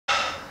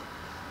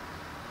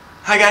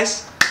Hi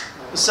guys.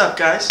 What's up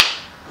guys?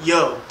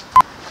 Yo.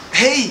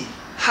 Hey.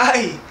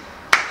 Hi.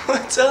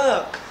 What's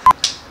up?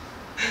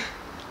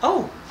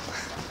 Oh,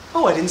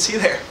 I didn't see you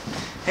there.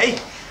 Hey,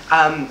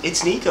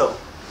 it's Nico.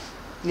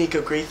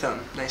 Nico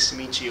Greetham. Nice to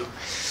meet you.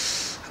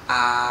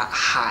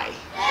 Hi.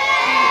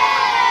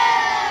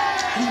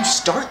 How do you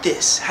start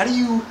this? How do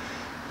you...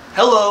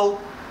 Hello.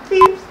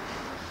 Beep.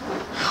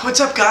 What's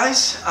up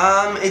guys?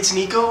 It's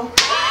Nico.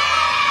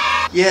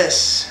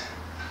 Yes.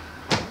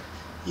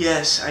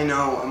 Yes, I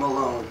know, I'm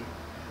alone.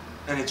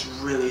 And it's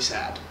really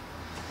sad.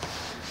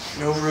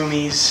 No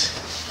roomies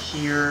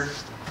here.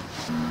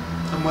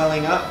 I'm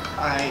welling up.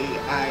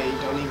 I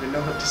don't even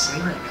know what to say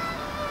right now.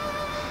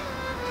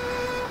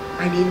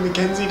 I need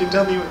Mackenzie to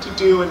tell me what to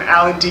do, and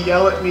Alan to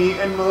yell at me,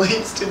 and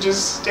Melise to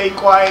just stay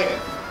quiet.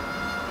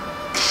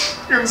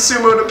 And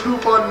Sumo to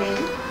poop on me.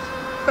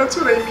 That's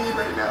what I need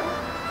right now.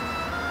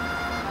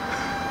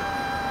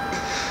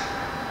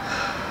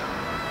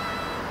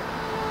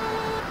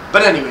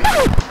 But anyway,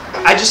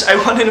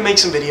 I wanted to make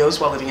some videos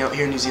while living out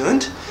here in New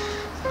Zealand,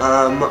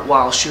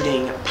 while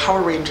shooting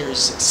Power Rangers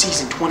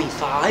Season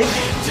 25.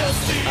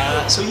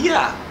 So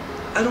yeah,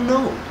 I don't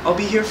know. I'll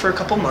be here for a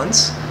couple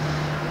months,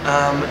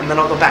 and then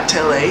I'll go back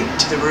to LA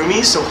to the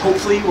Roomies, so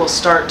hopefully we'll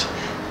start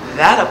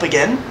that up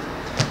again.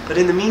 But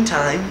in the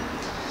meantime,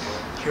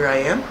 here I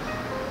am.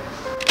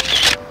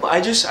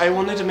 I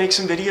wanted to make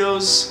some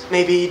videos,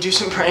 maybe do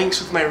some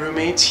pranks with my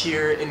roommates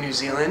here in New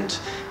Zealand.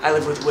 I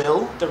live with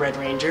Will, the Red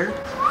Ranger,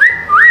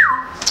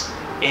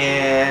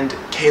 and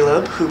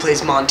Caleb, who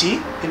plays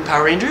Monty in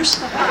Power Rangers.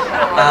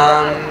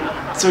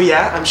 So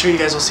yeah, I'm sure you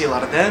guys will see a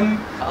lot of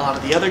them, a lot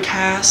of the other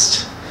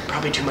cast,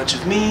 probably too much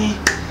of me.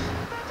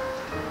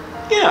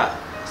 Yeah,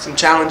 some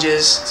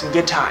challenges, some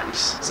good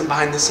times, some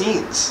behind the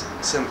scenes,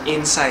 some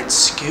inside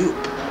scoop,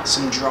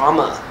 some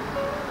drama,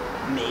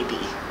 maybe.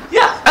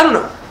 Yeah, I don't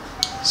know.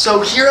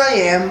 So here I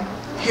am,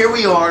 here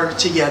we are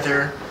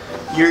together.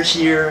 You're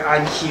here,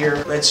 I'm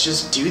here. Let's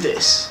just do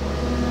this.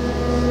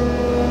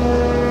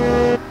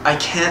 I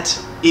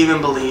can't even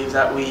believe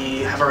that we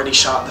have already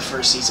shot the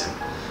first season.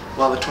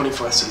 Well, the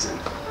 24th season.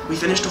 We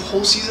finished a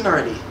whole season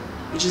already,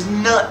 which is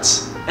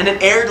nuts. And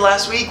it aired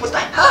last week. What the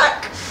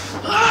heck?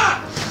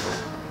 Ah,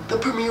 the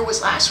premiere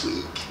was last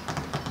week.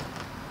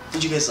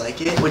 Did you guys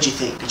like it? What'd you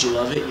think? Did you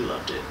love it? You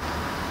loved it.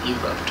 You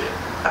loved it.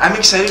 I'm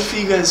excited for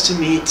you guys to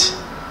meet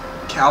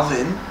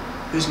Calvin,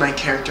 who's my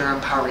character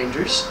on Power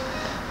Rangers.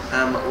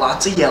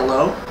 Lots of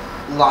yellow,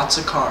 lots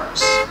of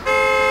cars.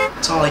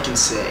 That's all I can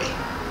say,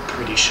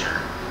 pretty sure.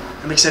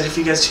 I'm excited for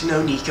you guys to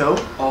know Nico.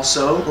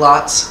 Also,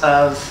 lots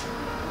of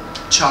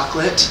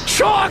chocolate.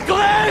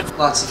 Chocolate!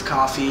 Lots of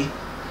coffee.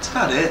 That's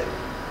about it.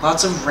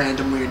 Lots of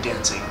random weird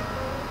dancing.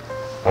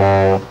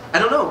 I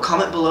don't know,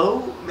 comment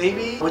below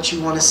maybe what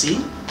you want to see,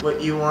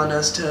 what you want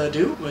us to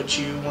do, what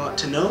you want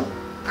to know.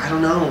 I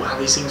don't know how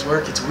these things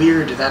work. It's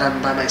weird that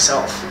I'm by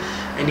myself.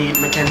 I need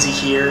Mackenzie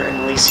here, and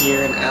Melise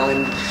here, and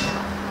Alan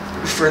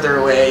further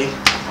away.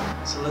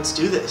 So let's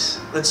do this.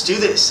 Let's do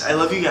this. I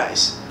love you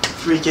guys.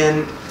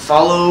 Freaking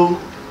follow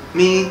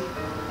me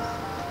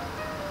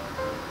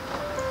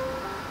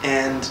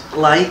and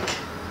like,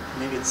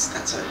 maybe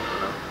that's it, I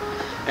don't know.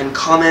 And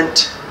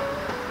comment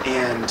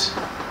and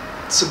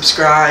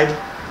subscribe.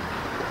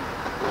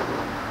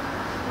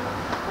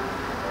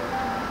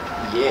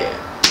 Yeah.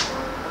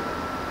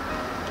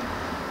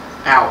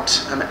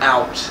 Out. I'm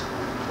out.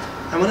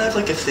 I want to have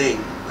like a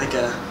thing, like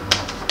a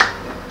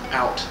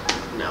out.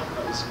 No,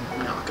 that was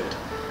not good.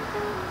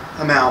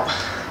 I'm out.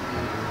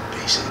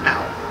 Basically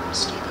out.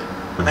 Stupid.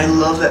 I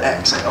love the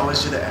X. I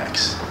always do the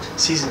X.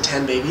 Season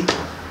 10, baby.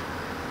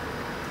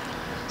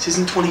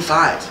 Season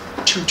 25.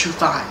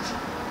 225.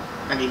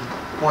 I mean,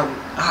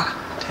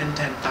 10,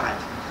 10,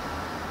 5.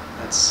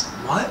 That's,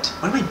 what?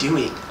 What am I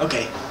doing?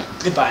 Okay,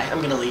 goodbye.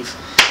 I'm gonna leave.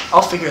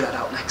 I'll figure that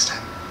out next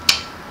time.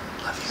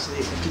 Love you.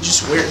 If I could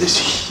just wear this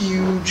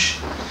huge,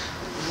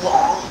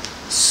 long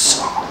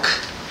sock.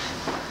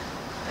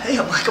 Hey,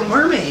 I'm like a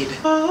mermaid.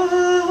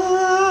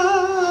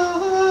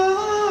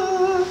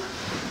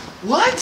 What?